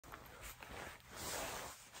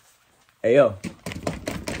Hey, yo.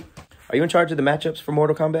 Are you in charge of the matchups for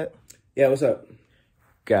Mortal Kombat? Yeah, what's up?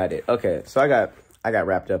 Got it. Okay, so I got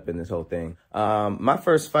wrapped up in this whole thing. My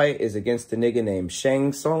first fight is against a nigga named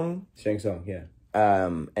Shang Tsung. Shang Tsung, yeah.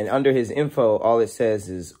 And under his info, all it says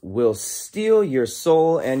is, "Will steal your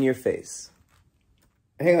soul and your face."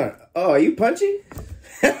 Hang on. Oh, are you punchy?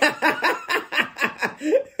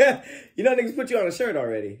 You know niggas put you on a shirt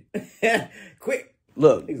already. Quick.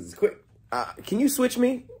 Look, Niggas is quick. can you switch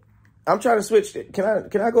me? I'm trying to switch. Can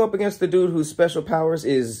I go up against the dude whose special powers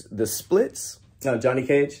is the splits? No, Johnny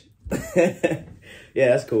Cage. Yeah,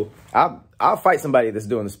 that's cool. I'll fight somebody that's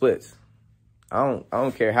doing the splits. I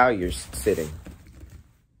don't care how you're sitting.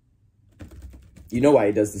 You know why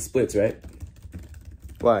he does the splits, right?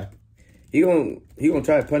 Why? He gonna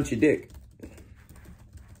try to punch your dick.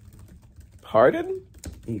 Harden?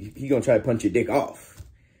 He gonna try to punch your dick off.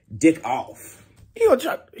 Dick off. He gonna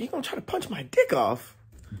try to punch my dick off.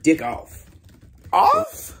 Dick off.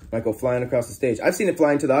 Off? Might go flying across the stage. I've seen it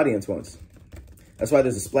flying to the audience once. That's why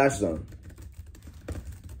there's a splash zone.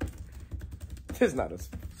 There's not a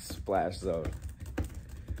splash zone.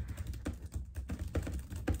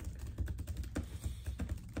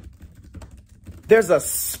 There's a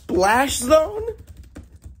splash zone?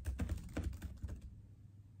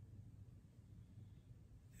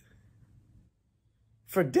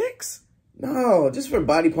 For dicks? No, just for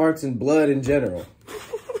body parts and blood in general.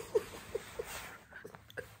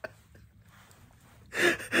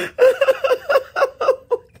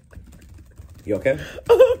 You okay?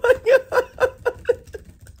 Oh my God.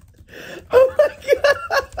 Oh my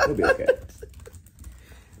God. You'll be okay.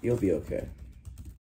 You'll be okay.